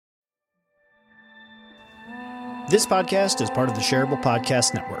This podcast is part of the Shareable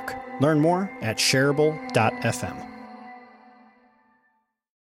Podcast Network. Learn more at shareable.fm.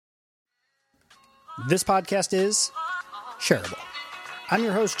 This podcast is Shareable. I'm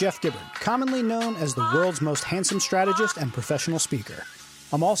your host, Jeff Gibbard, commonly known as the world's most handsome strategist and professional speaker.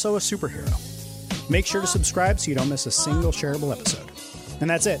 I'm also a superhero. Make sure to subscribe so you don't miss a single Shareable episode. And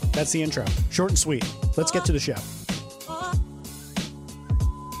that's it. That's the intro. Short and sweet. Let's get to the show.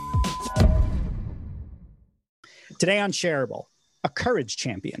 Today on Shareable, a courage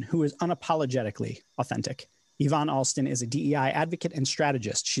champion who is unapologetically authentic. Yvonne Alston is a DEI advocate and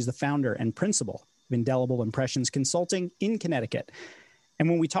strategist. She's the founder and principal of Indelible Impressions Consulting in Connecticut. And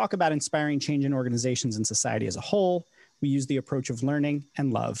when we talk about inspiring change in organizations and society as a whole, we use the approach of learning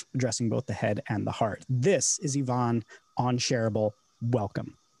and love, addressing both the head and the heart. This is Yvonne on Shareable.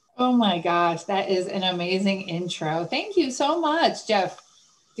 Welcome. Oh my gosh, that is an amazing intro. Thank you so much, Jeff.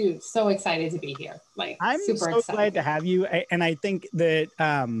 Dude, so excited to be here. I'm super so excited. Glad to have you. And I think that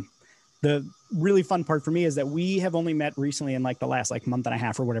the really fun part for me is that we have only met recently in the last month and a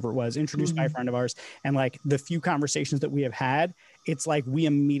half or whatever it was, introduced by a friend of ours. And the few conversations that we have had, it's we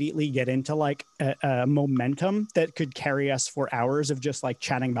immediately get into a momentum that could carry us for hours of just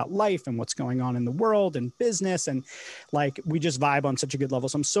chatting about life and what's going on in the world and business. And we just vibe on such a good level.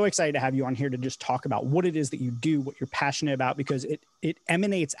 So I'm so excited to have you on here to just talk about what it is that you do, what you're passionate about, because it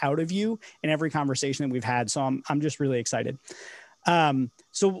emanates out of you in every conversation that we've had. So I'm just really excited.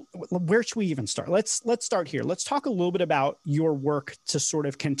 So where should we even start? Let's start here. Let's talk a little bit about your work to sort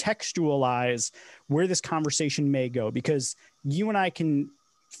of contextualize where this conversation may go, because you and I can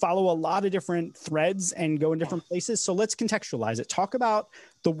follow a lot of different threads and go in different places. So let's contextualize it. Talk about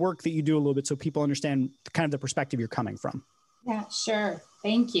the work that you do a little bit so people understand kind of the perspective you're coming from. Yeah, sure.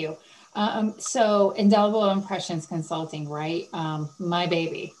 Thank you. So Indelible Impressions Consulting, right? My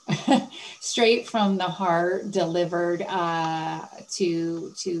baby, straight from the heart, delivered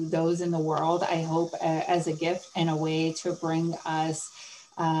to those in the world, I hope as a gift and a way to bring us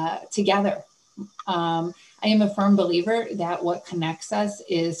together. I am a firm believer that what connects us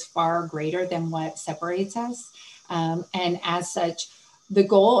is far greater than what separates us. And as such, the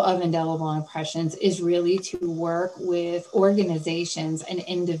goal of Indelible Impressions is really to work with organizations and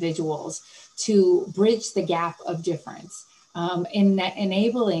individuals to bridge the gap of difference,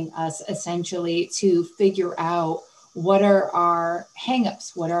 enabling us essentially to figure out what are our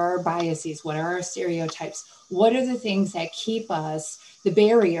hangups, what are our biases, what are our stereotypes, what are the things that keep us, the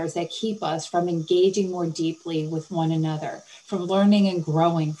barriers that keep us from engaging more deeply with one another, from learning and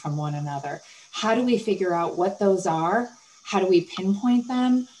growing from one another. How do we figure out what those are? How do we pinpoint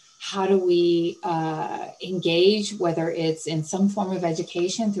them? How do we engage, whether it's in some form of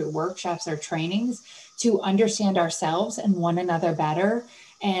education through workshops or trainings, to understand ourselves and one another better,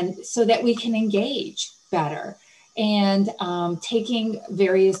 and so that we can engage better? And taking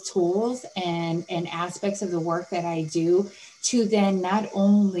various tools and aspects of the work that I do to then not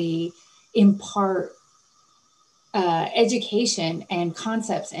only impart education and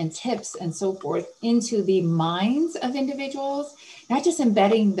concepts and tips and so forth into the minds of individuals, not just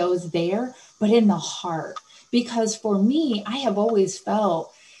embedding those there, but in the heart. Because for me, I have always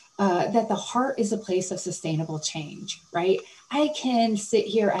felt that the heart is a place of sustainable change, right? I can sit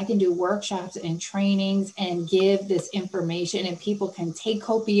here, I can do workshops and trainings and give this information, and people can take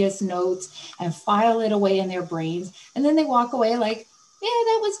copious notes and file it away in their brains. And then they walk away yeah,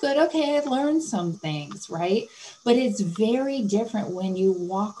 that was good. Okay, I've learned some things, right? But it's very different when you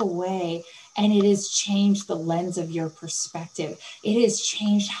walk away and it has changed the lens of your perspective. It has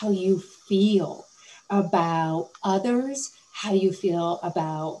changed how you feel about others, how you feel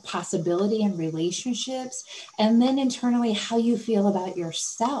about possibility and relationships, and then internally how you feel about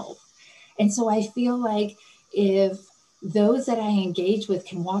yourself. And so I feel like if those that I engage with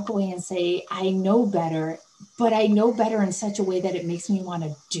can walk away and say, I know better, but I know better in such a way that it makes me want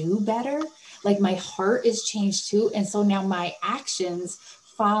to do better. My heart is changed too. And so now my actions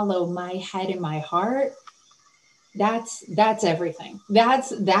follow my head and my heart. That's everything. That's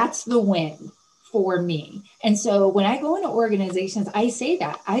the win for me. And so when I go into organizations, I say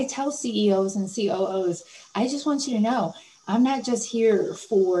that. I tell CEOs and COOs, I just want you to know, I'm not just here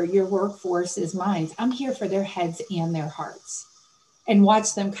for your workforce's minds. I'm here for their heads and their hearts. And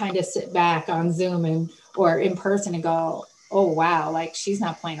watch them kind of sit back on Zoom or in person and go, oh, wow, she's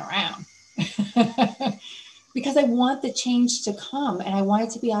not playing around. Because I want the change to come, and I want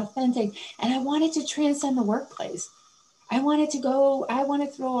it to be authentic, and I want it to transcend the workplace. I want to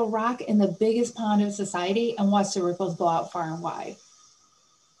throw a rock in the biggest pond of society and watch the ripples blow out far and wide.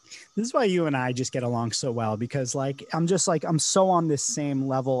 This is why you and I just get along so well, because like, I'm so on this same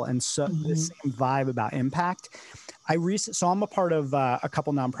level and so this same vibe about impact. So I'm a part of a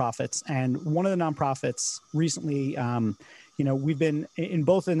couple nonprofits, and one of the nonprofits recently, we've been in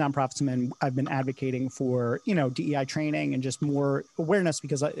both of the nonprofits, I've been advocating for, DEI training and just more awareness,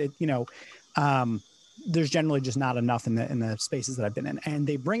 because there's generally just not enough in the spaces that I've been in. And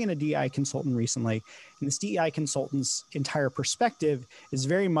they bring in a DEI consultant recently, and this DEI consultant's entire perspective is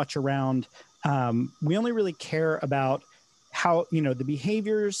very much around, we only really care about how, the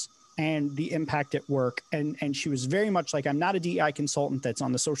behaviors and the impact at work. And she was very much like, I'm not a DEI consultant that's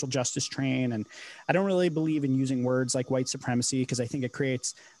on the social justice train. And I don't really believe in using words like white supremacy, because I think it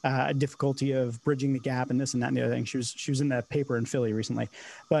creates a difficulty of bridging the gap and this and that and the other thing. She was in the paper in Philly recently.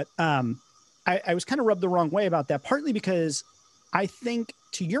 But I was kind of rubbed the wrong way about that, partly because I think,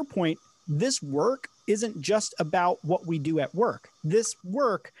 to your point, this work isn't just about what we do at work. This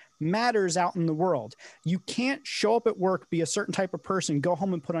work matters out in the world. You can't show up at work, be a certain type of person, go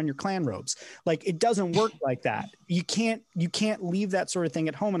home and put on your clan robes. Like, it doesn't work like that. You can't leave that sort of thing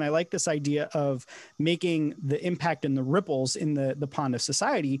at home. And I like this idea of making the impact and the ripples in the pond of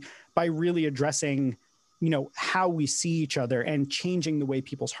society by really addressing, how we see each other and changing the way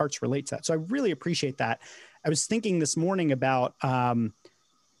people's hearts relate to that. So I really appreciate that. I was thinking this morning about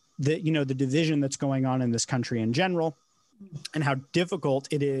the division that's going on in this country in general, and how difficult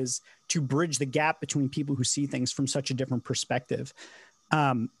it is to bridge the gap between people who see things from such a different perspective.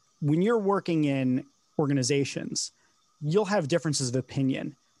 When you're working in organizations, you'll have differences of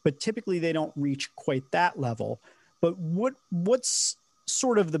opinion, but typically they don't reach quite that level. But what's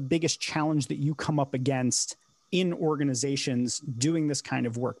sort of the biggest challenge that you come up against in organizations doing this kind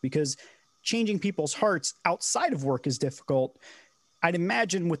of work? Because changing people's hearts outside of work is difficult. I'd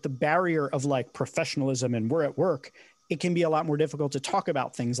imagine with the barrier of like professionalism and we're at work, it can be a lot more difficult to talk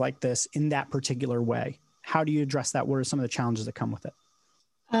about things like this in that particular way. How do you address that? What are some of the challenges that come with it?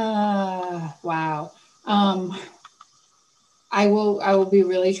 Wow. I will be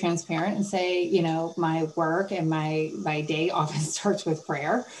really transparent and say, my work and my day often starts with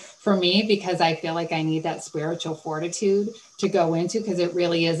prayer for me, because I feel like I need that spiritual fortitude to go into, because it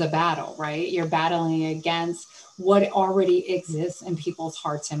really is a battle, right? You're battling against what already exists in people's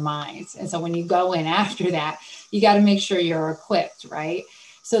hearts and minds. And so when you go in after that, you got to make sure you're equipped, right?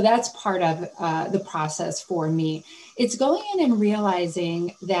 So that's part of the process for me. It's going in and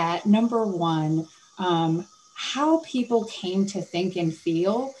realizing that, number one, how people came to think and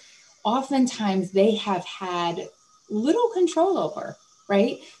feel, oftentimes they have had little control over,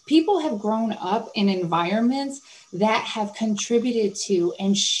 right? People have grown up in environments that have contributed to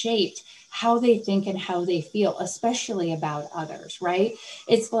and shaped how they think and how they feel, especially about others, right?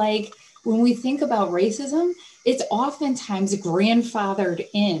 It's like when we think about racism, it's oftentimes grandfathered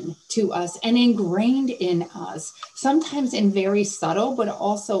in to us and ingrained in us, sometimes in very subtle, but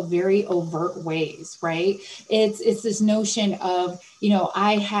also very overt ways, right? It's this notion of,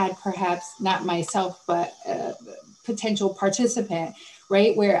 I had perhaps not myself, but a potential participant,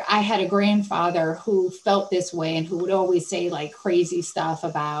 right? Where I had a grandfather who felt this way and who would always say like crazy stuff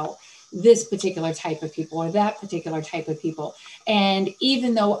about this particular type of people or that particular type of people. And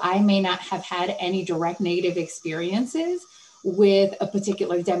even though I may not have had any direct negative experiences with a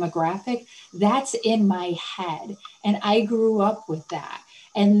particular demographic, that's in my head. And I grew up with that.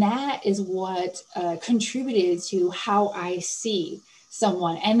 And that is what contributed to how I see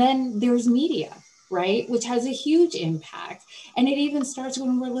someone. And then there's media, right? Which has a huge impact. And it even starts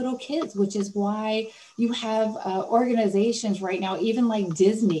when we're little kids, which is why you have organizations right now, even like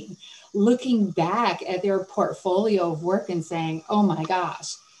Disney, looking back at their portfolio of work and saying, oh my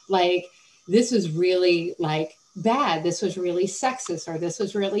gosh, like this was really like bad. This was really sexist, or this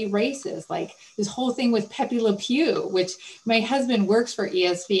was really racist. Like this whole thing with Pepe Le Pew, which my husband works for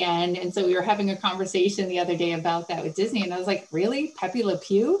ESPN. And so we were having a conversation the other day about that with Disney. And I was like, really? Pepe Le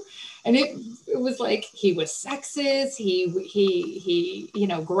Pew? And it was like, he was sexist. He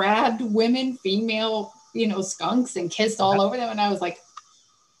grabbed women, female, skunks and kissed all over them. And I was like,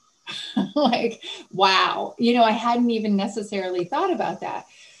 like, wow, I hadn't even necessarily thought about that.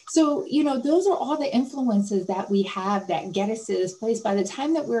 So, those are all the influences that we have that get us to this place. By the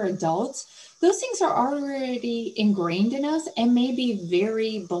time that we're adults, those things are already ingrained in us and maybe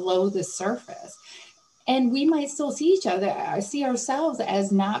very below the surface. And we might still see see ourselves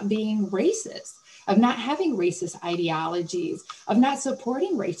as not being racist, of not having racist ideologies, of not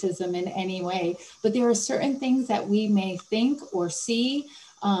supporting racism in any way. But there are certain things that we may think or see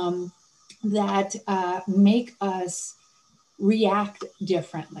that make us react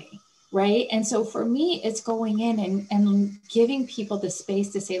differently. right? And so for me, it's going in and giving people the space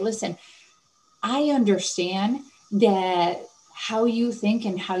to say, listen, I understand that how you think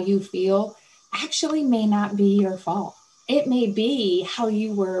and how you feel actually may not be your fault. It may be how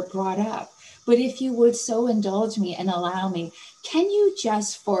you were brought up. But if you would so indulge me and allow me, can you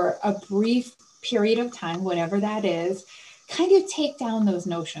just for a brief period of time, whatever that is, kind of take down those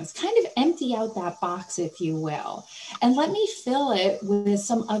notions, kind of empty out that box, if you will, and let me fill it with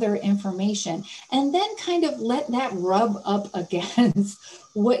some other information, and then kind of let that rub up against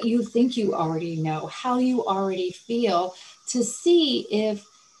what you think you already know, how you already feel, to see if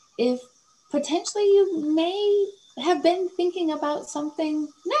potentially you may have been thinking about something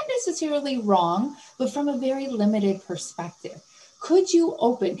not necessarily wrong, but from a very limited perspective. Could you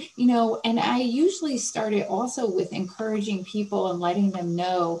open, and I usually start it also with encouraging people and letting them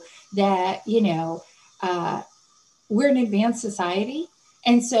know that, we're an advanced society.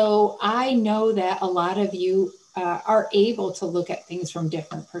 And so I know that a lot of you are able to look at things from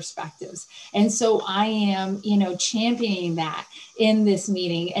different perspectives. And so I am, championing that in this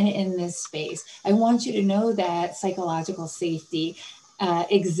meeting and in this space. I want you to know that psychological safety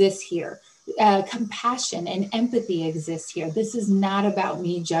exists here. Compassion and empathy exists here. This is not about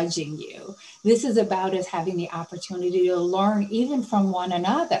me judging you. This is about us having the opportunity to learn even from one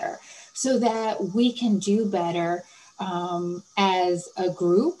another so that we can do better as a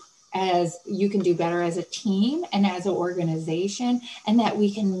group, as you can do better as a team and as an organization, and that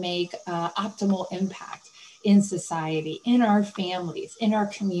we can make optimal impact in society, in our families, in our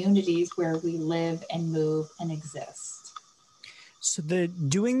communities where we live and move and exist. So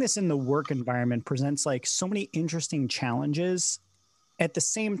doing this in the work environment presents like so many interesting challenges at the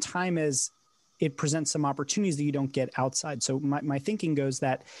same time as it presents some opportunities that you don't get outside. So my thinking goes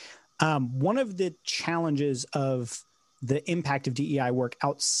that one of the challenges of the impact of DEI work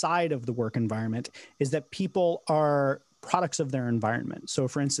outside of the work environment is that people are products of their environment. So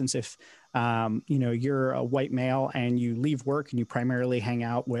for instance, if you're a white male and you leave work and you primarily hang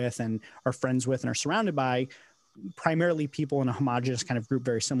out with and are friends with and are surrounded by primarily people in a homogenous kind of group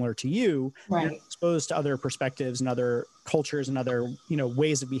very similar to you, right, you're exposed to other perspectives and other cultures and other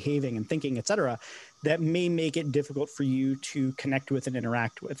ways of behaving and thinking, et cetera, that may make it difficult for you to connect with and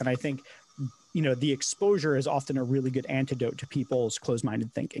interact with. And I think the exposure is often a really good antidote to people's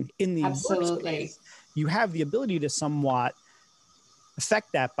closed-minded thinking. In the absolutely, workspace, you have the ability to somewhat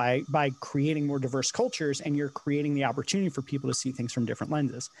affect that by creating more diverse cultures, and you're creating the opportunity for people to see things from different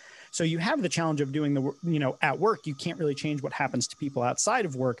lenses. So you have the challenge of doing at work, you can't really change what happens to people outside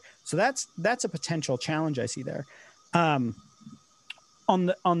of work. So that's a potential challenge I see there. On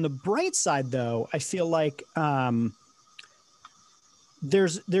the bright side, though, I feel like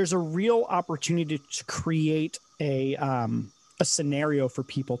there's a real opportunity to create a scenario for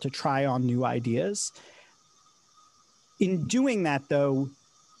people to try on new ideas. In doing that, though,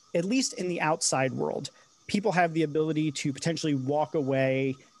 at least in the outside world, people have the ability to potentially walk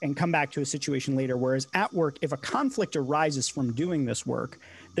away and come back to a situation later. Whereas at work, if a conflict arises from doing this work,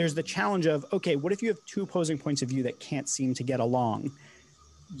 there's the challenge of, okay, what if you have two opposing points of view that can't seem to get along?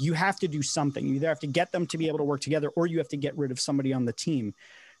 You have to do something. You either have to get them to be able to work together, or you have to get rid of somebody on the team.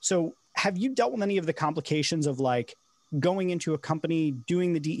 So have you dealt with any of the complications of like going into a company,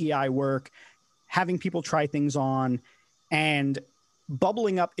 doing the DEI work, having people try things on, and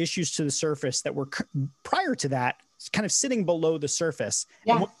bubbling up issues to the surface that were prior to that kind of sitting below the surface?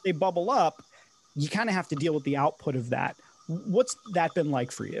 Yeah. And once they bubble up, you kind of have to deal with the output of that. What's that been like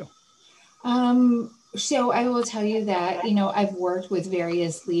for you? So I will tell you that, I've worked with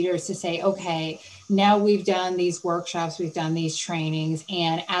various leaders to say, okay, now we've done these workshops, we've done these trainings.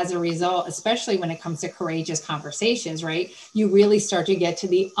 And as a result, especially when it comes to courageous conversations, right, you really start to get to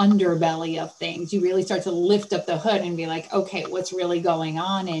the underbelly of things. You really start to lift up the hood and be like, okay, what's really going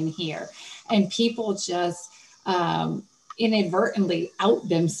on in here? And people just, inadvertently out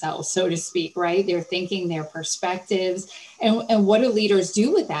themselves, so to speak, right? They're thinking their perspectives, and what do leaders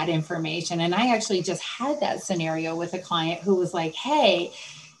do with that information? And I actually just had that scenario with a client who was like, hey,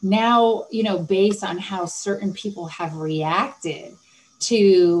 now, based on how certain people have reacted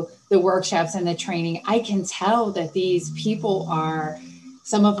to the workshops and the training, I can tell that these people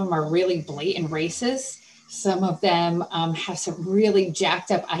some of them are really blatant racists. Some of them have some really jacked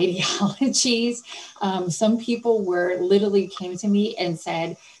up ideologies. Some people literally came to me and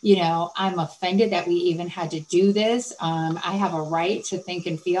said, I'm offended that we even had to do this. I have a right to think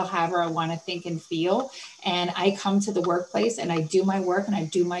and feel however I want to think and feel. And I come to the workplace and I do my work and I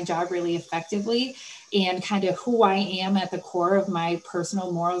do my job really effectively. And kind of who I am at the core of my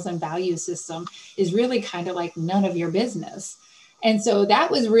personal morals and value system is really kind of like none of your business. And so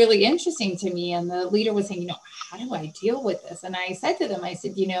that was really interesting to me. And the leader was saying, how do I deal with this? And I said to them, I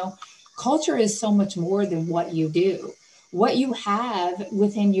said, culture is so much more than what you do. What you have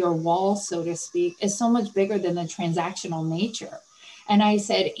within your walls, so to speak, is so much bigger than the transactional nature. And I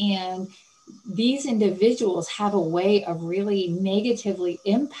said, and these individuals have a way of really negatively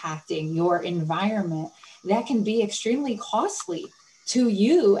impacting your environment that can be extremely costly to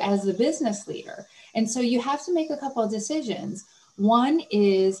you as the business leader. And so you have to make a couple of decisions. One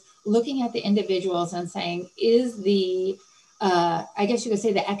is looking at the individuals and saying, is the, I guess you could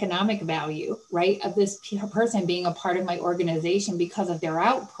say the economic value, right, of this person being a part of my organization because of their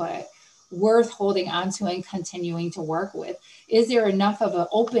output worth holding on to and continuing to work with? Is there enough of an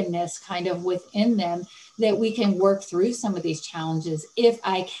openness kind of within them that we can work through some of these challenges if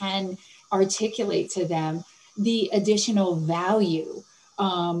I can articulate to them the additional value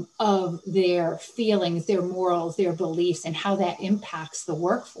of their feelings, their morals, their beliefs, and how that impacts the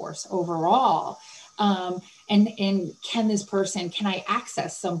workforce overall? And can this person, can I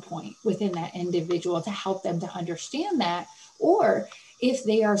access some point within that individual to help them to understand that? Or if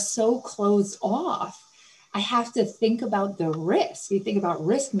they are so closed off, I have to think about the risk. You think about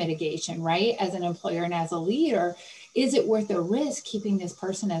risk mitigation, right? As an employer and as a leader, is it worth the risk keeping this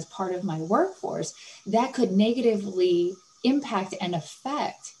person as part of my workforce that could negatively impact and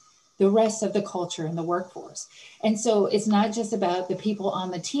affect the rest of the culture in the workforce? And so it's not just about the people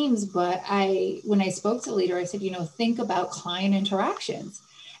on the teams, but when I spoke to the leader, I said, think about client interactions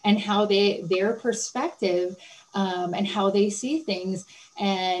and how their perspective and how they see things.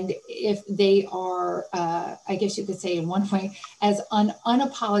 And if they are, I guess you could say in one way, as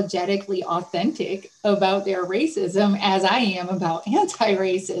unapologetically authentic about their racism as I am about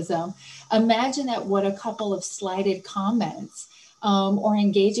anti-racism, imagine that what a couple of slighted comments or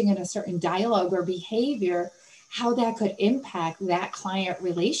engaging in a certain dialogue or behavior, how that could impact that client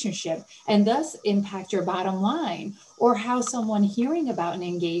relationship and thus impact your bottom line, or how someone hearing about an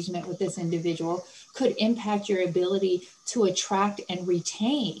engagement with this individual could impact your ability to attract and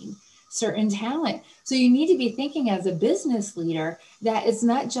retain certain talent. So you need to be thinking as a business leader that it's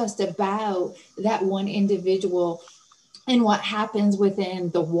not just about that one individual and what happens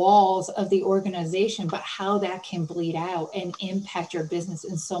within the walls of the organization, but how that can bleed out and impact your business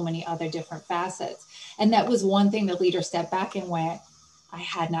in so many other different facets. And that was one thing the leader stepped back and went, I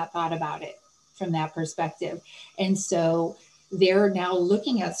had not thought about it from that perspective. And so they're now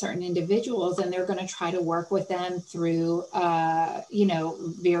looking at certain individuals and they're going to try to work with them through,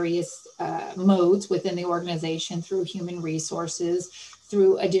 various modes within the organization, through human resources,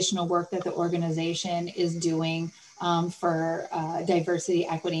 through additional work that the organization is doing for diversity,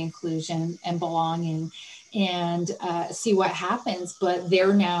 equity, inclusion, and belonging, and see what happens. But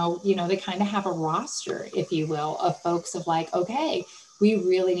they're now, they kind of have a roster, if you will, of folks of like, okay, we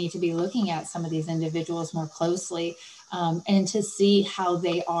really need to be looking at some of these individuals more closely and to see how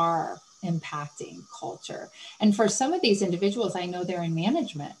they are impacting culture. And for some of these individuals, I know they're in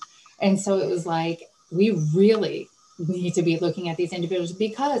management. And so it was like, we really need to be looking at these individuals,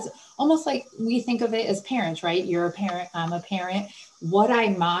 because almost like we think of it as parents, right? You're a parent, I'm a parent. What I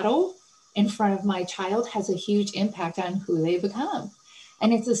model in front of my child has a huge impact on who they become.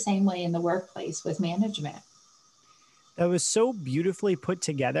 And it's the same way in the workplace with management. That was so beautifully put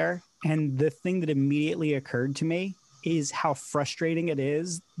together. And the thing that immediately occurred to me is how frustrating it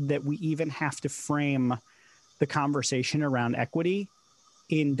is that we even have to frame the conversation around equity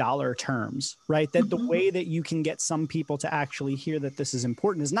in dollar terms, right? That the way that you can get some people to actually hear that this is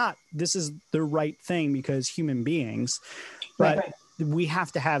important is not, this is the right thing because human beings, but right. We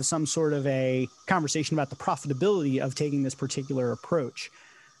have to have some sort of a conversation about the profitability of taking this particular approach.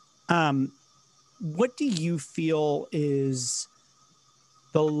 What do you feel is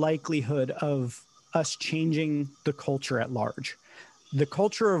the likelihood of us changing the culture at large? The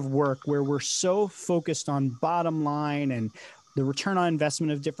culture of work where we're so focused on bottom line and the return on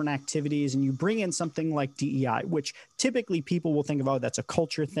investment of different activities, and you bring in something like DEI, which typically people will think of, oh, that's a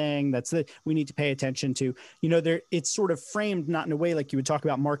culture thing. That's that we need to pay attention to. It's sort of framed not in a way like you would talk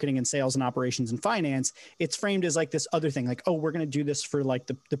about marketing and sales and operations and finance. It's framed as like this other thing, like, oh, we're going to do this for like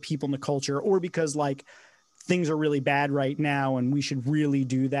the people in the culture, or because like things are really bad right now and we should really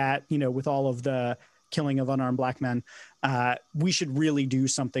do that, with all of the killing of unarmed Black men, we should really do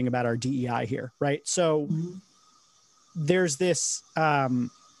something about our DEI here, right? So there's this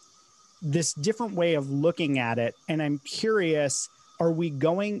this different way of looking at it, and I'm curious, are we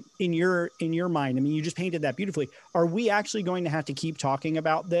going in your mind? I mean, you just painted that beautifully. Are we actually going to have to keep talking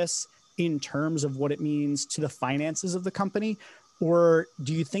about this in terms of what it means to the finances of the company, or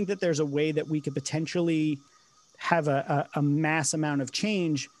do you think that there's a way that we could potentially have a mass amount of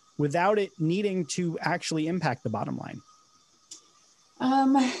change without it needing to actually impact the bottom line?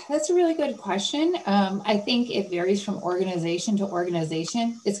 That's a really good question. I think it varies from organization to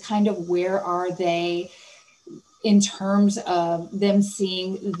organization. It's kind of where are they in terms of them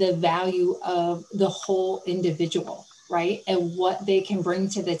seeing the value of the whole individual, right? And what they can bring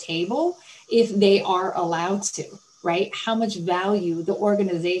to the table if they are allowed to, right? How much value the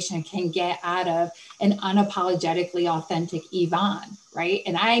organization can get out of an unapologetically authentic Yvonne, right?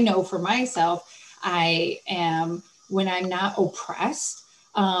 And I know for myself, I am, when I'm not oppressed,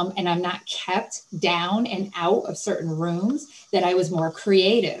 and I'm not kept down and out of certain rooms, that I was more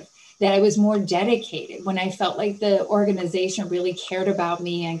creative, that I was more dedicated. When I felt like the organization really cared about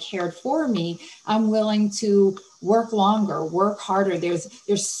me and cared for me, I'm willing to work longer, work harder. There's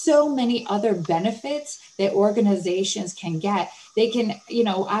so many other benefits that organizations can get. They can,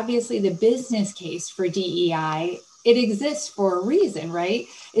 obviously the business case for DEI, it exists for a reason, right?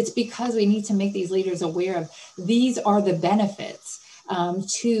 It's because we need to make these leaders aware of these are the benefits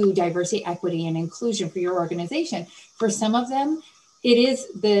to diversity, equity, and inclusion for your organization. For some of them, it is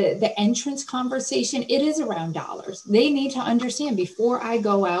the entrance conversation. It is around dollars. They need to understand before I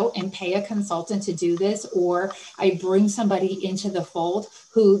go out and pay a consultant to do this, or I bring somebody into the fold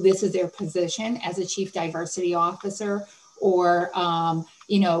who this is their position as a chief diversity officer, or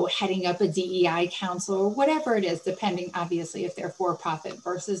heading up a DEI council, or whatever it is, depending obviously if they're for-profit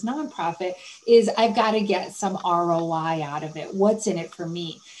versus nonprofit, is I've got to get some ROI out of it. What's in it for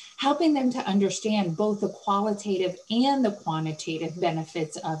me? Helping them to understand both the qualitative and the quantitative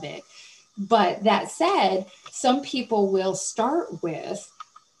benefits of it. But that said, some people will start with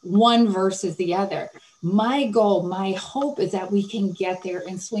one versus the other. My goal, my hope is that we can get there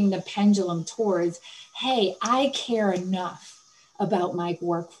and swing the pendulum towards, hey, I care enough about my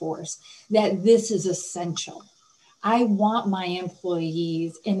workforce that this is essential. I want my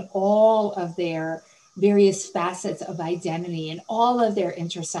employees in all of their various facets of identity and all of their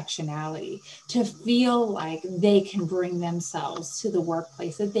intersectionality to feel like they can bring themselves to the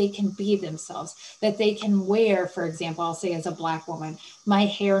workplace, that they can be themselves, that they can wear, for example, I'll say as a Black woman, my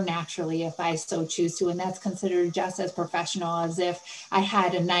hair naturally if I so choose to, and that's considered just as professional as if I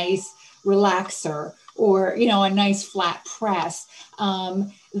had a nice relaxer or, a nice flat press,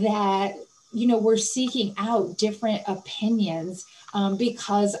 that, we're seeking out different opinions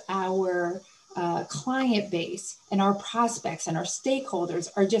because our client base and our prospects and our stakeholders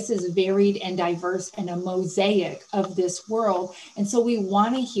are just as varied and diverse and a mosaic of this world. And so we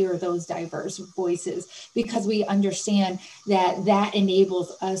want to hear those diverse voices because we understand that that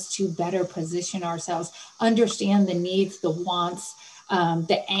enables us to better position ourselves, understand the needs, the wants,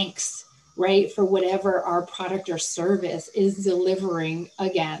 the angst, right, for whatever our product or service is delivering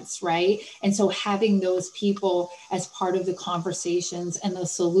against, right? And so having those people as part of the conversations and the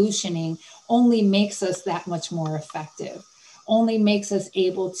solutioning only makes us that much more effective, only makes us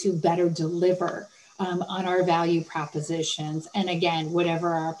able to better deliver on our value propositions. And again,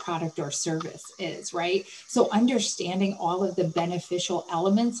 whatever our product or service is, right? So understanding all of the beneficial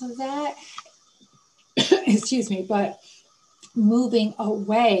elements of that, excuse me, but moving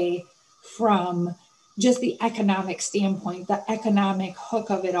away from just the economic standpoint, the economic hook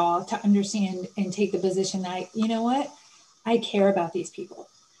of it all, to understand and take the position that, you know what, I care about these people.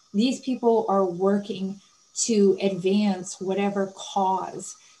 These people are working to advance whatever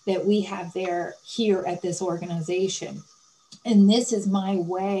cause that we have here at this organization. And this is my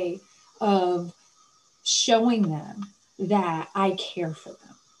way of showing them that I care for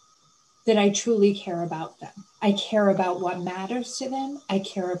them, that I truly care about them. I care about what matters to them. I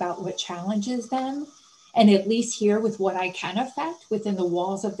care about what challenges them. And at least here with what I can affect within the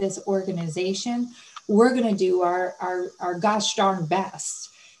walls of this organization, we're going to do our gosh darn best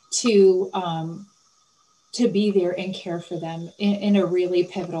to be there and care for them in a really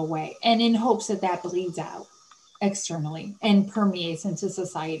pivotal way. And in hopes that that bleeds out externally and permeates into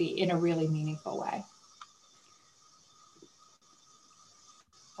society in a really meaningful way.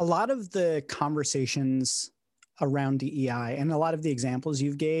 A lot of the conversations around DEI and a lot of the examples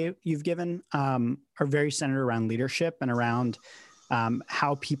you've given are very centered around leadership and around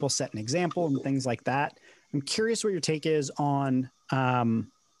how people set an example and things like that. I'm curious what your take is on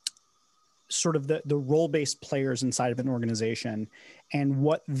sort of the role-based players inside of an organization and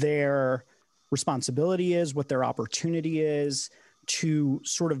what their responsibility is, what their opportunity is to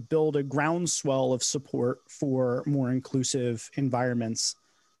sort of build a groundswell of support for more inclusive environments.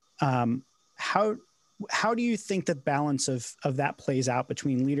 How do you think the balance of that plays out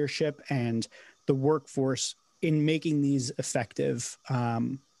between leadership and the workforce in making these effective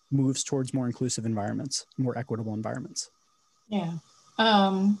moves towards more inclusive environments, more equitable environments? Yeah.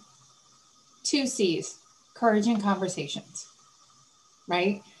 2 C's, courage and conversations,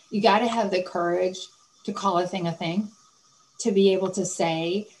 right? You got to have the courage to call a thing, to be able to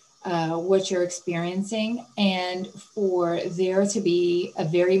say what you're experiencing, and for there to be a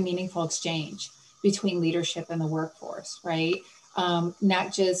very meaningful exchange between leadership and the workforce, right?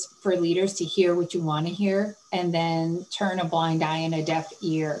 Not just for leaders to hear what you want to hear and then turn a blind eye and a deaf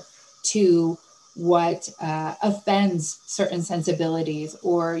ear to what offends certain sensibilities,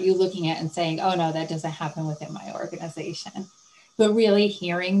 or you looking at and saying, oh no, that doesn't happen within my organization. But really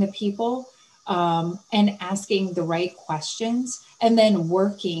hearing the people and asking the right questions, and then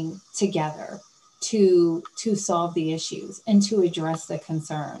working together to solve the issues and to address the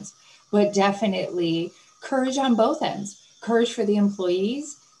concerns. But definitely courage on both ends. Courage for the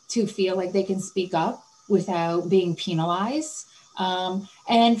employees to feel like they can speak up without being penalized,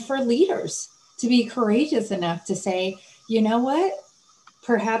 and for leaders to be courageous enough to say, you know what,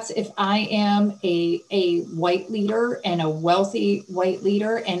 perhaps if I am a white leader and a wealthy white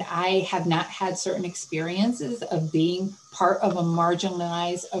leader, and I have not had certain experiences of being part of a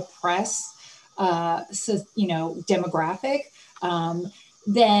marginalized, oppressed, demographic,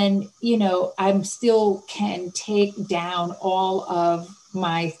 then, I'm still can take down all of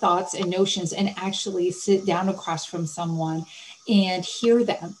my thoughts and notions and actually sit down across from someone and hear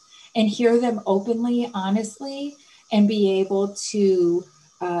them openly, honestly, and be able to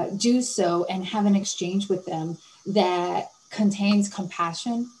do so and have an exchange with them that contains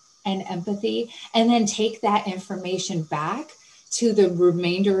compassion and empathy, and then take that information back to the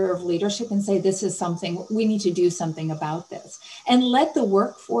remainder of leadership and say, this is something, we need to do something about this. And let the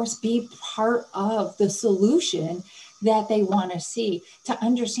workforce be part of the solution that they want to see, to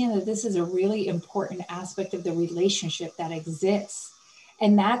understand that this is a really important aspect of the relationship that exists.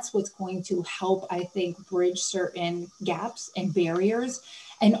 And that's what's going to help, I think, bridge certain gaps and barriers.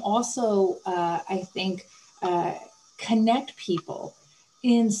 And also, I think, connect people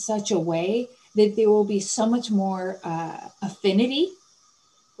in such a way that there will be so much more affinity,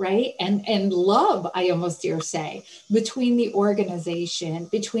 right? And love, I almost dare say, between the organization,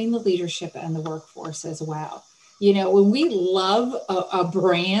 between the leadership and the workforce as well. When we love a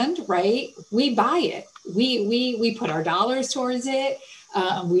brand, right, we buy it. We put our dollars towards it.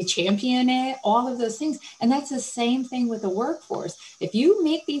 We champion it, all of those things. And that's the same thing with the workforce. If you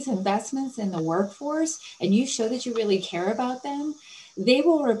make these investments in the workforce and you show that you really care about them, they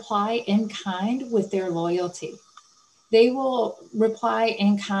will reply in kind with their loyalty. They will reply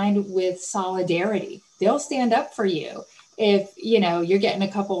in kind with solidarity. They'll stand up for you. If, you're getting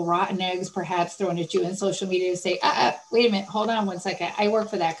a couple rotten eggs perhaps thrown at you in social media to say, wait a minute, hold on one second. I work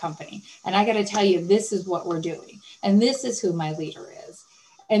for that company. And I got to tell you, this is what we're doing. And this is who my leader is.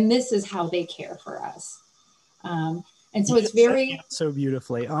 And this is how they care for us. And so it's very so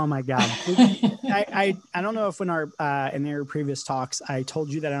beautifully. Oh my God. I don't know if in our previous talks, I told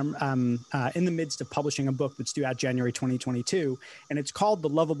you that I'm in the midst of publishing a book that's due out January 2022, and it's called The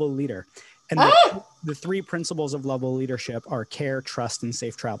Lovable Leader. And the 3 principles of lovable leadership are care, trust, and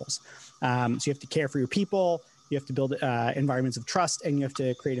safe travels. So you have to care for your people, you have to build environments of trust, and you have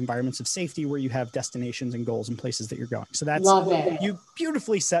to create environments of safety where you have destinations and goals and places that you're going. So that's, love it. You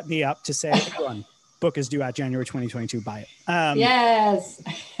beautifully set me up to say, everyone, book is due out January 2022. Buy it. Yes.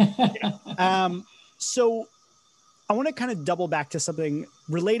 So I want to kind of double back to something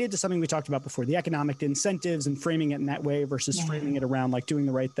related to something we talked about before, the economic incentives and framing it in that way versus framing it around like doing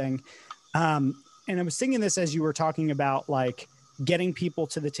the right thing. And I was thinking this as you were talking about like getting people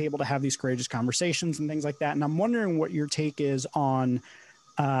to the table to have these courageous conversations and things like that. And I'm wondering what your take is on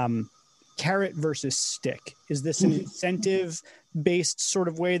carrot versus stick. Is this an incentive based sort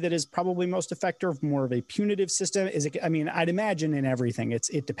of way that is probably most effective, more of a punitive system? Is it, I mean, I'd imagine in everything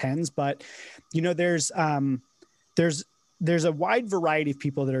it depends, but there's a wide variety of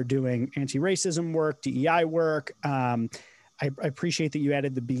people that are doing anti-racism work, DEI work. I appreciate that you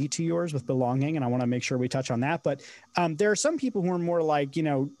added the B to yours with belonging, and I want to make sure we touch on that. But there are some people who are more like,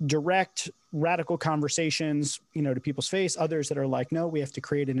 direct, radical conversations, to people's face. Others that are like, no, we have to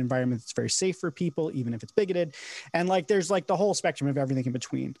create an environment that's very safe for people, even if it's bigoted. And like, there's like the whole spectrum of everything in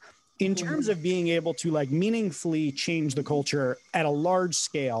between. In terms of being able to like meaningfully change the culture at a large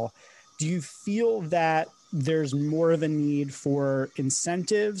scale, do you feel that there's more of a need for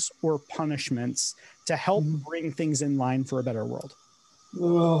incentives or punishments to help bring things in line for a better world?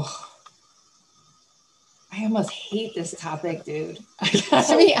 Oh, I almost hate this topic, dude. It's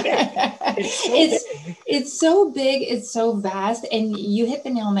so big, it's so vast. And you hit the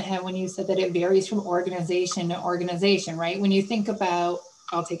nail on the head when you said that it varies from organization to organization, right? When you think about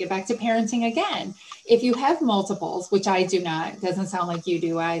I'll take it back to parenting again. If you have multiples, which I do not, doesn't sound like you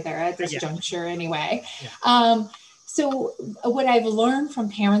do either at this juncture anyway. Yeah. So what I've learned from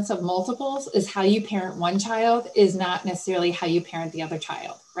parents of multiples is how you parent one child is not necessarily how you parent the other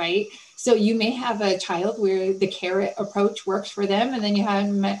child, right? So you may have a child where the carrot approach works for them, and then you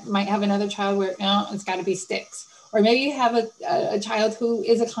might have another child where, no, it's got to be sticks. Or maybe you have a child who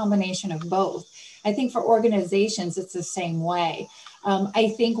is a combination of both. I think for organizations, it's the same way.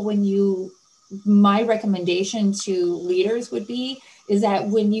 I think my recommendation to leaders would be, is that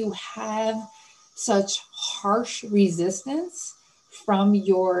when you have such harsh resistance from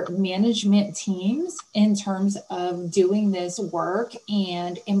your management teams in terms of doing this work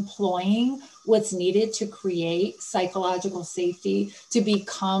and employing what's needed to create psychological safety to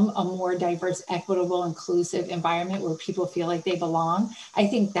become a more diverse, equitable, inclusive environment where people feel like they belong, I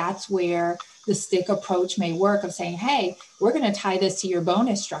think that's where the stick approach may work, of saying, hey, we're going to tie this to your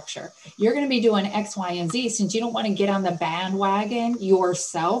bonus structure. You're going to be doing X, Y, and Z. Since you don't want to get on the bandwagon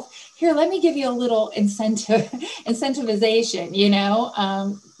yourself, here, let me give you a little incentivization,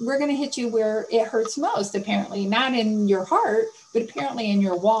 we're going to hit you where it hurts most, apparently, not in your heart, but apparently in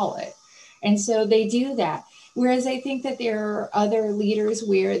your wallet. And so they do that. Whereas I think that there are other leaders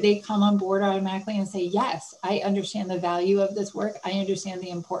where they come on board automatically and say, yes, I understand the value of this work. I understand the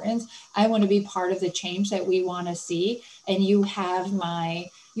importance. I want to be part of the change that we want to see. And you have my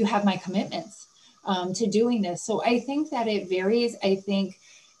commitments to doing this. So I think that it varies. I think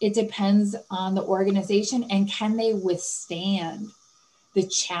it depends on the organization, and can they withstand the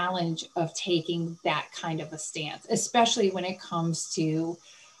challenge of taking that kind of a stance, especially when it comes to,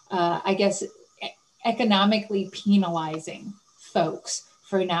 economically penalizing folks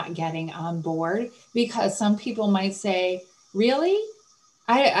for not getting on board, because some people might say, really?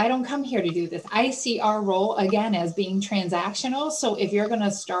 I don't come here to do this. I see our role again as being transactional. So if you're going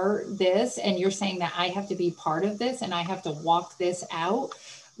to start this and you're saying that I have to be part of this and I have to walk this out,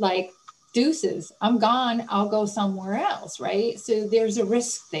 like, deuces, I'm gone. I'll go somewhere else. Right. So there's a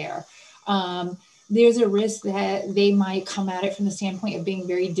risk there. There's a risk that they might come at it from the standpoint of being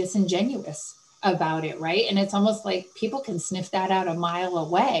very disingenuous about it, right? And it's almost like people can sniff that out a mile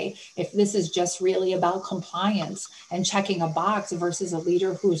away if this is just really about compliance and checking a box versus a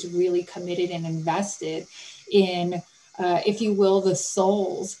leader who's really committed and invested in, if you will, the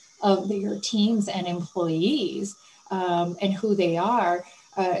souls of their teams and employees and who they are.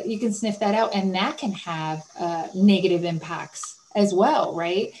 You can sniff that out, and that can have negative impacts as well,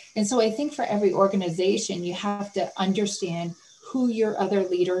 right? And so I think for every organization, you have to understand who your other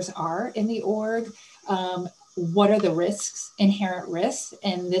leaders are in the org. What are the risks, inherent risks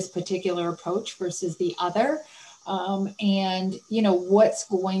in this particular approach versus the other? And, what's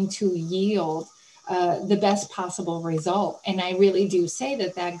going to yield the best possible result. And I really do say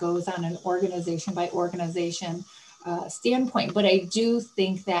that goes on an organization by organization standpoint. But I do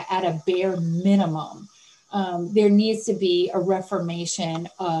think that at a bare minimum, there needs to be a reformation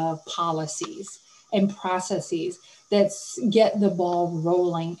of policies and processes that get the ball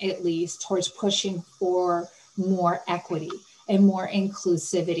rolling, at least towards pushing for more equity and more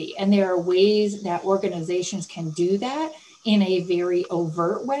inclusivity. And there are ways that organizations can do that in a very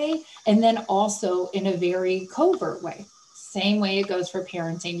overt way, and then also in a very covert way. Same way it goes for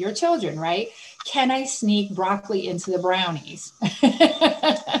parenting your children, right? Can I sneak broccoli into the brownies?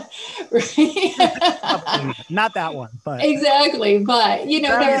 Not that one, but exactly. But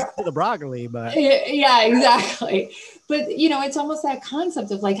to the broccoli, but yeah, exactly. But it's almost that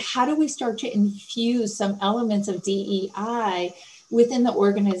concept of like, how do we start to infuse some elements of DEI within the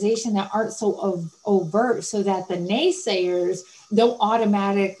organization that aren't so overt, so that the naysayers don't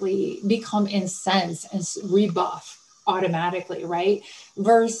automatically become incensed and rebuff automatically, right?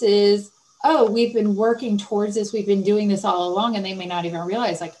 Versus, oh, we've been working towards this, we've been doing this all along, and they may not even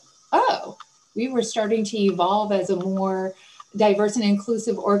realize, like, oh, we were starting to evolve as a more diverse and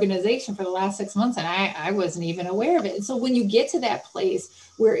inclusive organization for the last 6 months, and I wasn't even aware of it. And so when you get to that place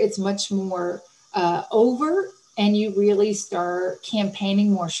where it's much more overt, and you really start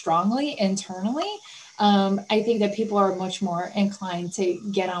campaigning more strongly internally, I think that people are much more inclined to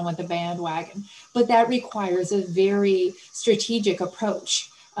get on with the bandwagon. But that requires a very strategic approach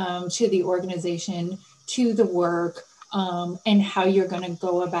to the organization, to the work, and how you're going to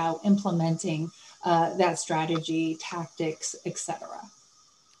go about implementing that strategy, tactics, etc.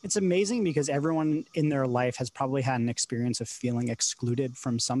 It's amazing because everyone in their life has probably had an experience of feeling excluded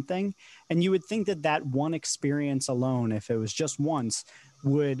from something. And you would think that one experience alone, if it was just once,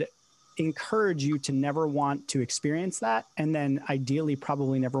 would encourage you to never want to experience that. And then ideally,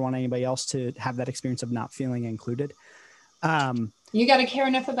 probably never want anybody else to have that experience of not feeling included. You got to care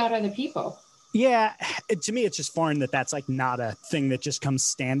enough about other people. Yeah, to me, it's just foreign that that's like not a thing that just comes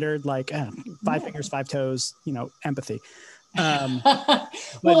standard, like five fingers, five toes, empathy. Well,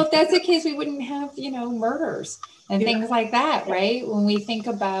 But if that's the case, we wouldn't have, murders and things like that, right? When we think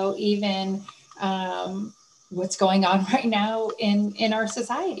about even what's going on right now in our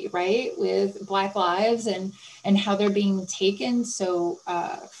society, right, with Black lives and how they're being taken so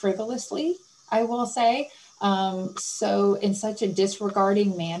frivolously, I will say, so in such a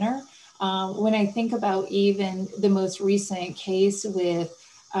disregarding manner. When I think about even the most recent case with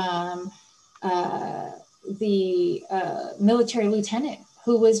the military lieutenant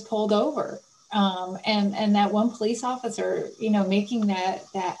who was pulled over, and that one police officer, making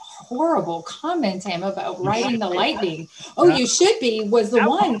that horrible comment to him about riding the lightning. Oh, you should be, was the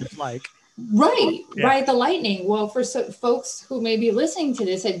one. Ride the lightning. Well, for folks who may be listening to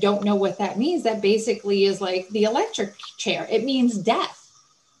this that don't know what that means, that basically is like the electric chair. It means death.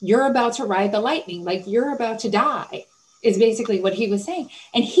 You're about to ride the lightning, like you're about to die, is basically what he was saying.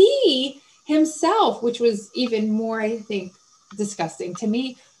 And he himself, which was even more, I think, disgusting to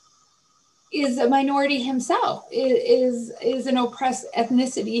me, is a minority himself, is an oppressed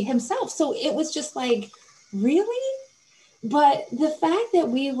ethnicity himself. So it was just like, really? But the fact that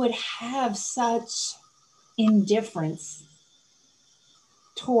we would have such indifference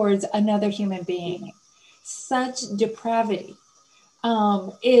towards another human being, such depravity,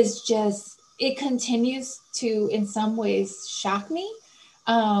 is just, it continues to, in some ways, shock me.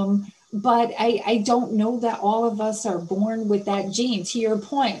 But I don't know that all of us are born with that gene, to your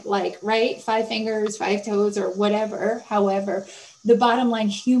point, like, right, five fingers, five toes, or whatever. However, the bottom line,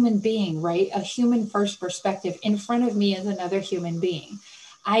 human being, right, a human first perspective. In front of me is another human being.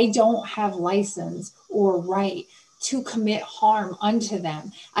 I don't have license or right to commit harm unto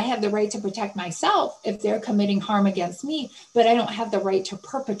them. I have the right to protect myself if they're committing harm against me, but I don't have the right to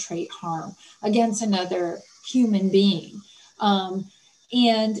perpetrate harm against another human being.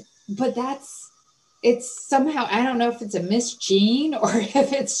 But it's somehow, I don't know if it's a missed gene or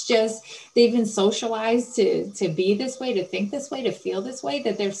if it's just they've been socialized to be this way, to think this way, to feel this way,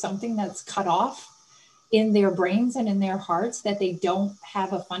 that there's something that's cut off in their brains and in their hearts, that they don't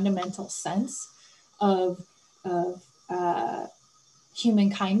have a fundamental sense of human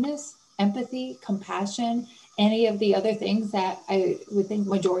kindness, empathy, compassion, any of the other things that I would think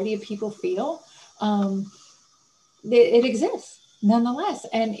majority of people feel. It exists nonetheless.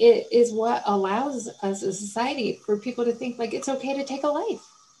 And it is what allows us as a society for people to think like it's okay to take a life.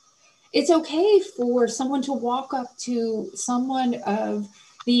 It's okay for someone to walk up to someone of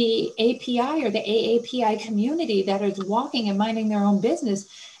the API or the AAPI community that is walking and minding their own business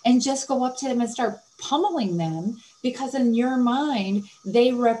and just go up to them and start pummeling them because in your mind,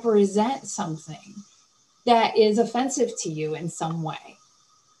 they represent something that is offensive to you in some way.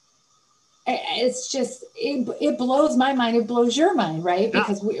 It's just, it blows my mind. It blows your mind, right?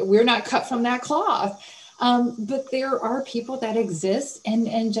 Because we're not cut from that cloth. But there are people that exist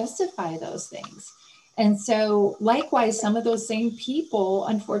and justify those things. And so likewise, some of those same people,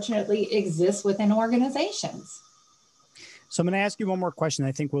 unfortunately, exist within organizations. So I'm going to ask you one more question.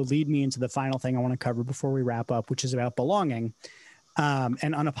 I think will lead me into the final thing I want to cover before we wrap up, which is about belonging. And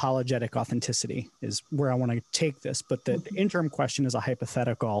unapologetic authenticity is where I want to take this. But the interim question is a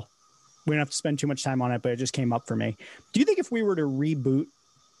hypothetical. We don't have to spend too much time on it, but it just came up for me. Do you think if we were to reboot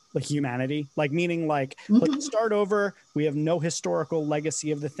like humanity, like meaning like, let's start over, we have no historical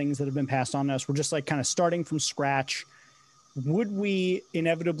legacy of the things that have been passed on to us, we're just like kind of starting from scratch, would we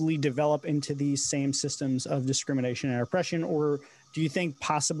inevitably develop into these same systems of discrimination and oppression? Or do you think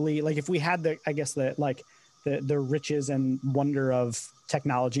possibly, like if we had the, I guess the, like the riches and wonder of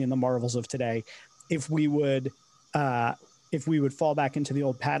technology and the marvels of today, if we would fall back into the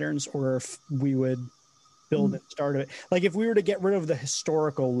old patterns, or if we would build and start it, like if we were to get rid of the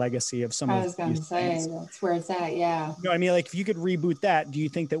historical legacy of some of these things. I was going to say, that's where it's at. Yeah. You know what I mean? Like if you could reboot that, do you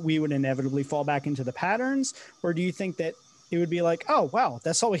think that we would inevitably fall back into the patterns, or do you think that it would be like, oh, wow,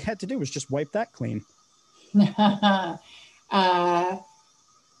 that's all we had to do was just wipe that clean?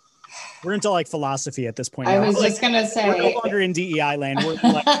 We're into like philosophy at this point. I was just going to say, we're no longer in DEI land. We're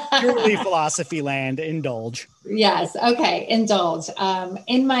in like purely philosophy land. Indulge. Yes. Okay. Indulge.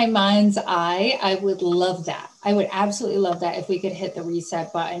 In my mind's eye, I would love that. I would absolutely love that if we could hit the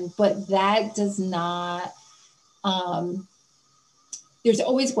reset button, but that does not, there's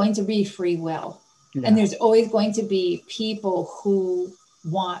always going to be free will. Yeah. And there's always going to be people who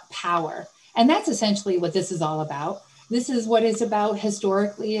want power. And that's essentially what this is all about. This is what it's about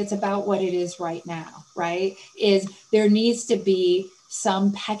historically. It's about what it is right now, right? Is there needs to be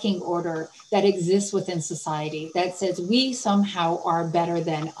some pecking order that exists within society that says we somehow are better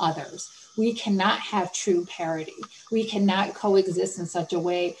than others. We cannot have true parity. We cannot coexist in such a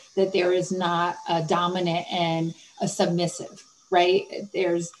way that there is not a dominant and a submissive, right?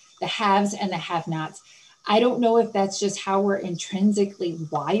 There's the haves and the have-nots. I don't know if that's just how we're intrinsically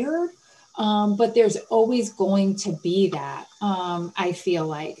wired, but there's always going to be that, I feel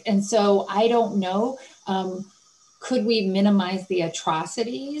like. And so I don't know, could we minimize the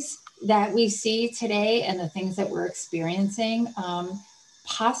atrocities that we see today and the things that we're experiencing?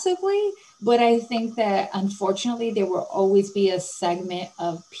 Possibly, but I think that unfortunately there will always be a segment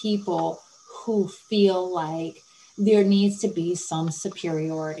of people who feel like there needs to be some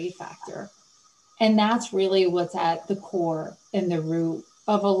superiority factor. And that's really what's at the core and the root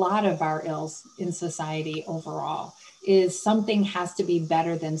of a lot of our ills in society overall, is something has to be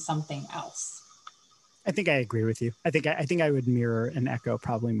better than something else. I think I agree with you. I think I would mirror and echo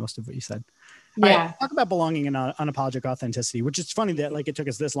probably most of what you said. Yeah. All right, talk about belonging and unapologetic authenticity, which is funny that like it took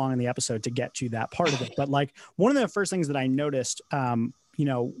us this long in the episode to get to that part of it. But like one of the first things that I noticed, after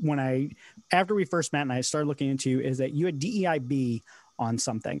we first met and I started looking into, is that you had DEIB on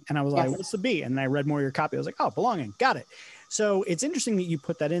something. And I was like, what's the B? And I read more of your copy. I was like, oh, belonging. Got it. So it's interesting that you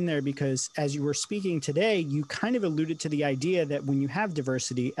put that in there, because as you were speaking today, you kind of alluded to the idea that when you have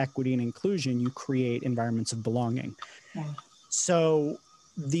diversity, equity, and inclusion, you create environments of belonging. Yeah. So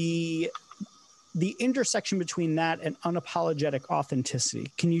the intersection between that and unapologetic authenticity,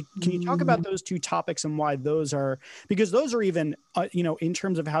 can you talk about those two topics and why those are, because those are even, in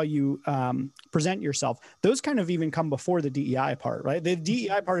terms of how you present yourself, those kind of even come before the DEI part, right? The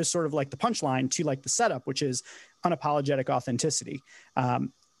DEI part is sort of like the punchline to like the setup, which is unapologetic authenticity.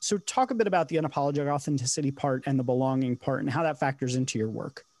 So talk a bit about the unapologetic authenticity part and the belonging part and how that factors into your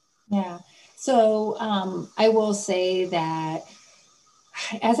work. Yeah. So I will say that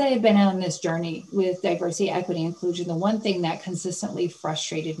as I have been on this journey with diversity, equity, inclusion, the one thing that consistently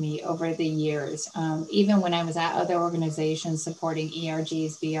frustrated me over the years, even when I was at other organizations supporting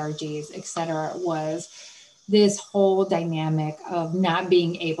ERGs, BRGs, et cetera, was this whole dynamic of not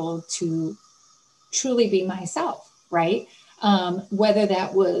being able to truly be myself, right? Whether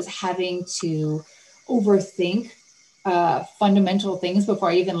that was having to overthink fundamental things before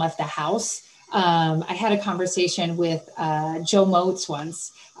I even left the house. I had a conversation with Joe Motes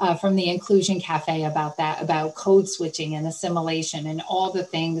once from the Inclusion Cafe about code switching and assimilation and all the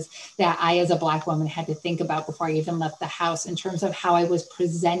things that I, as a Black woman, had to think about before I even left the house in terms of how I was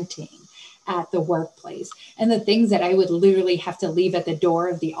presenting at the workplace and the things that I would literally have to leave at the door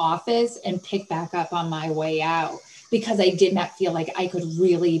of the office and pick back up on my way out because I did not feel like I could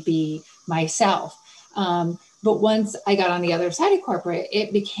really be myself. But once I got on the other side of corporate,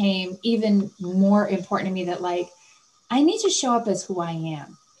 it became even more important to me that I need to show up as who I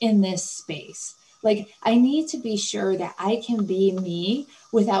am in this space. I need to be sure that I can be me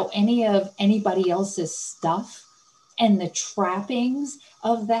without any of anybody else's stuff and the trappings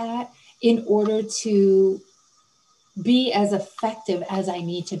of that in order to be as effective as I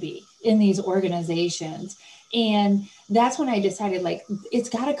need to be in these organizations. And that's when I decided it's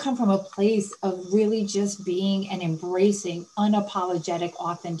got to come from a place of really just being and embracing unapologetic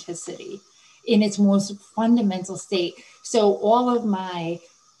authenticity in its most fundamental state. So all of my,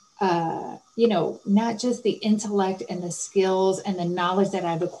 not just the intellect and the skills and the knowledge that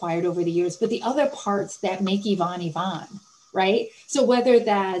I've acquired over the years, but the other parts that make Yvonne Yvonne, right? So whether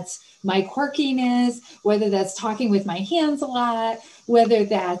that's my quirkiness, whether that's talking with my hands a lot, whether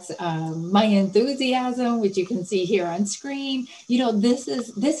that's my enthusiasm, which you can see here on screen, this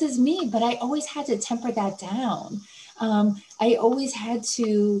is me, but I always had to temper that down. I always had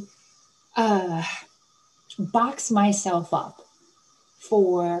to box myself up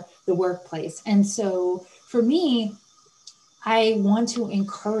for the workplace. And so for me, I want to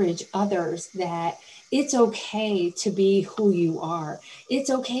encourage others that it's okay to be who you are. It's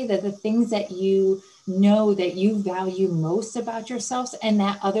okay that the things that you know that you value most about yourselves and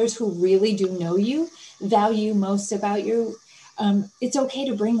that others who really do know you value most about you, it's okay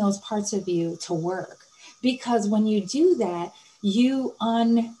to bring those parts of you to work. Because when you do that, you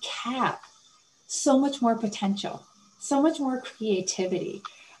uncap so much more potential, so much more creativity,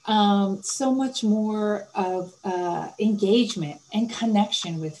 so much more of engagement and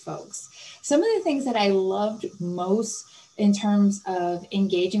connection with folks. Some of the things that I loved most in terms of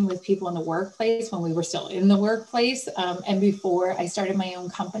engaging with people in the workplace when we were still in the workplace and before I started my own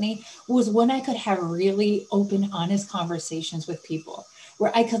company was when I could have really open, honest conversations with people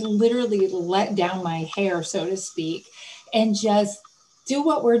where I could literally let down my hair, so to speak, and just do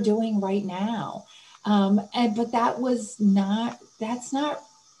what we're doing right now. But that's not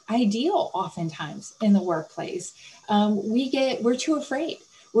ideal oftentimes in the workplace. We're too afraid.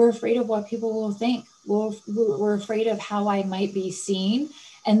 We're afraid of what people will think. We're afraid of how I might be seen,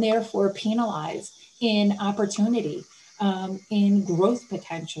 and therefore penalized in opportunity, in growth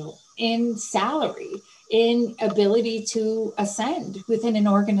potential, in salary, in ability to ascend within an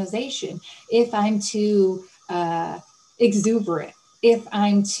organization. If I'm too exuberant, if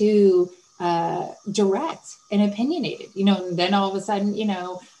I'm too direct and opinionated, then all of a sudden,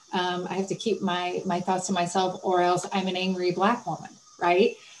 I have to keep my thoughts to myself, or else I'm an angry Black woman,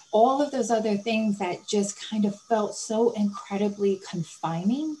 right? All of those other things that just kind of felt so incredibly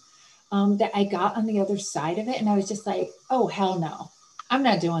confining, that I got on the other side of it. And I was just like, oh, hell no, I'm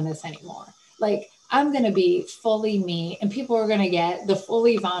not doing this anymore. Like, I'm going to be fully me, and people are going to get the full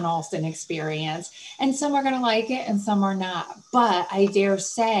Yvonne Alston experience. And some are going to like it and some are not. But I dare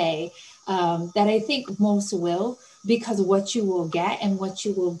say that I think most will, because what you will get and what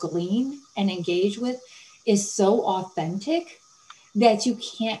you will glean and engage with is so authentic that you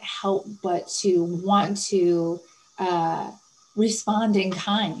can't help but to want to respond in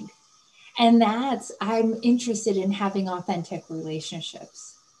kind. And I'm interested in having authentic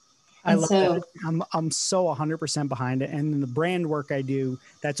relationships. I love that. I'm so 100% behind it. And the brand work I do,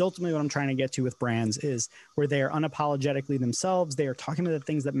 that's ultimately what I'm trying to get to with brands, is where they are unapologetically themselves. They are talking about the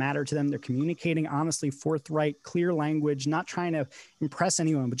things that matter to them. They're communicating honestly, forthright, clear language, not trying to impress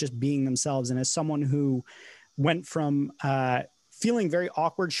anyone, but just being themselves. And as someone who went from feeling very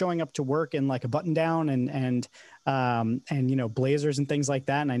awkward showing up to work in like a button down and blazers and things like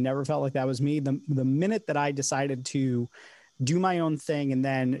that, and I never felt like that was me. The minute that I decided to do my own thing and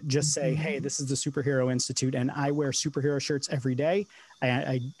then just say, hey, this is the Superhero Institute, and I wear superhero shirts every day.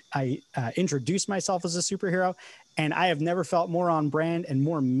 I introduce myself as a superhero, and I have never felt more on brand and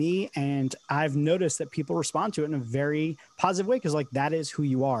more me. And I've noticed that people respond to it in a very positive way, because like, that is who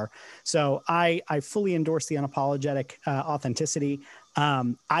you are. So I fully endorse the unapologetic authenticity.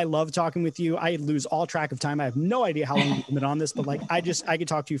 I love talking with you. I lose all track of time. I have no idea how long you've been on this, but like, I could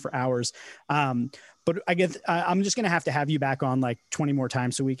talk to you for hours. But I guess I'm just going to have you back on like 20 more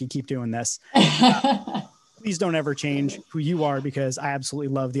times so we can keep doing this. Please don't ever change who you are, because I absolutely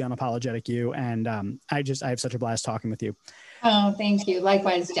love the unapologetic you. And I have such a blast talking with you. Oh, thank you.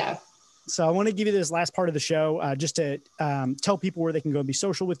 Likewise, Jeff. So I want to give you this last part of the show just to tell people where they can go and be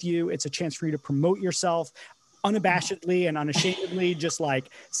social with you. It's a chance for you to promote yourself unabashedly and unashamedly. Just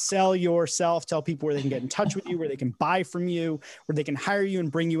like, sell yourself, tell people where they can get in touch with you, where they can buy from you, where they can hire you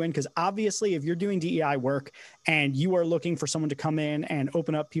and bring you in. Because obviously, if you're doing DEI work and you are looking for someone to come in and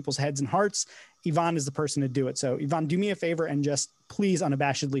open up people's heads and hearts, Yvonne is the person to do it. So Yvonne, do me a favor and just please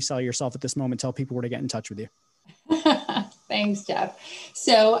unabashedly sell yourself at this moment. Tell people where to get in touch with you. Thanks, Jeff.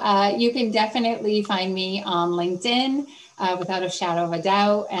 So you can definitely find me on LinkedIn without a shadow of a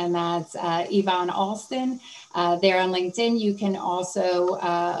doubt. And that's Yvonne Alston. There on LinkedIn, you can also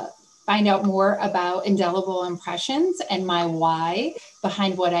find out more about indelible impressions and my why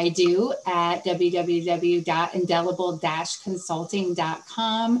behind what I do at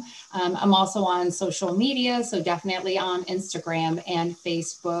www.indelible-consulting.com. I'm also on social media, so definitely on Instagram and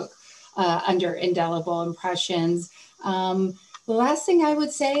Facebook under Indelible Impressions. The last thing I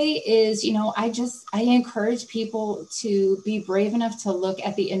would say is, I encourage people to be brave enough to look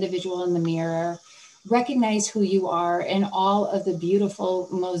at the individual in the mirror, recognize who you are and all of the beautiful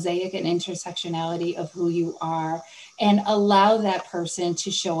mosaic and intersectionality of who you are, and allow that person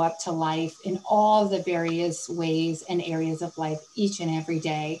to show up to life in all the various ways and areas of life each and every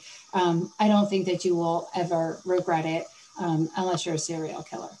day. I don't think that you will ever regret it unless you're a serial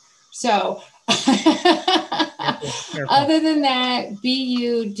killer. So careful. Other than that, be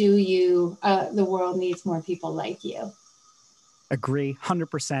you, do you. The world needs more people like you. Agree,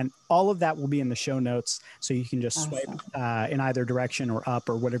 100%. All of that will be in the show notes, so you can just swipe in either direction or up,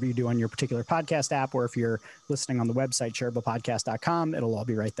 or whatever you do on your particular podcast app, or if you're listening on the website, shareablepodcast.com, it'll all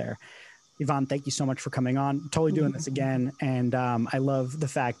be right there. Yvonne, thank you so much for coming on. Totally doing this again. And I love the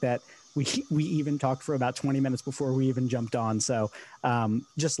fact that we even talked for about 20 minutes before we even jumped on. So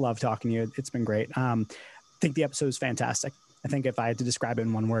just love talking to you. It's been great. I think the episode is fantastic. I think if I had to describe it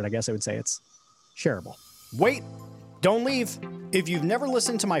in one word, I guess I would say it's shareable. Wait, don't leave. If you've never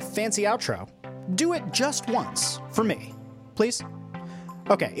listened to my fancy outro, do it just once for me, please.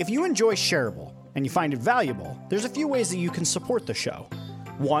 Okay, if you enjoy Shareable and you find it valuable, there's a few ways that you can support the show.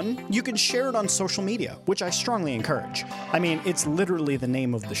 One, you can share it on social media, which I strongly encourage. I mean, it's literally the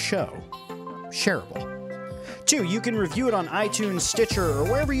name of the show, Shareable. Two, you can review it on iTunes, Stitcher, or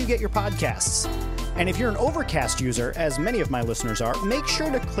wherever you get your podcasts. And if you're an Overcast user, as many of my listeners are, make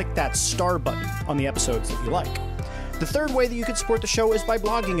sure to click that star button on the episodes that you like. The third way that you can support the show is by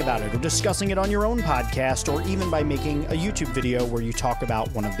blogging about it or discussing it on your own podcast, or even by making a YouTube video where you talk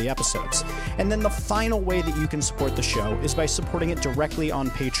about one of the episodes. And then the final way that you can support the show is by supporting it directly on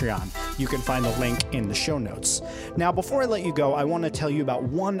Patreon. You can find the link in the show notes. Now, before I let you go, I want to tell you about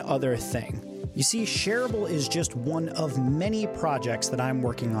one other thing. You see, Shareable is just one of many projects that I'm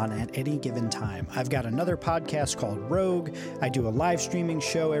working on at any given time. I've got another podcast called Rogue. I do a live streaming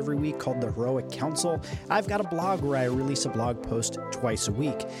show every week called The Heroic Council. I've got a blog where I release a blog post twice a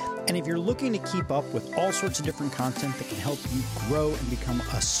week. And if you're looking to keep up with all sorts of different content that can help you grow and become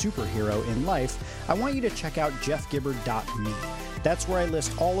a superhero in life, I want you to check out jeffgibbard.me. That's where I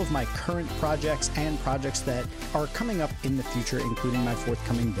list all of my current projects and projects that are coming up in the future, including my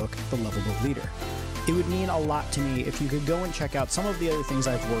forthcoming book, The Lovable Leader. It would mean a lot to me if you could go and check out some of the other things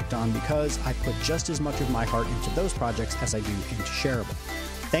I've worked on, because I put just as much of my heart into those projects as I do into Shareable.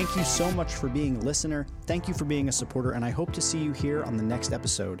 Thank you so much for being a listener. Thank you for being a supporter, and I hope to see you here on the next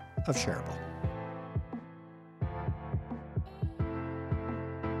episode of Shareable.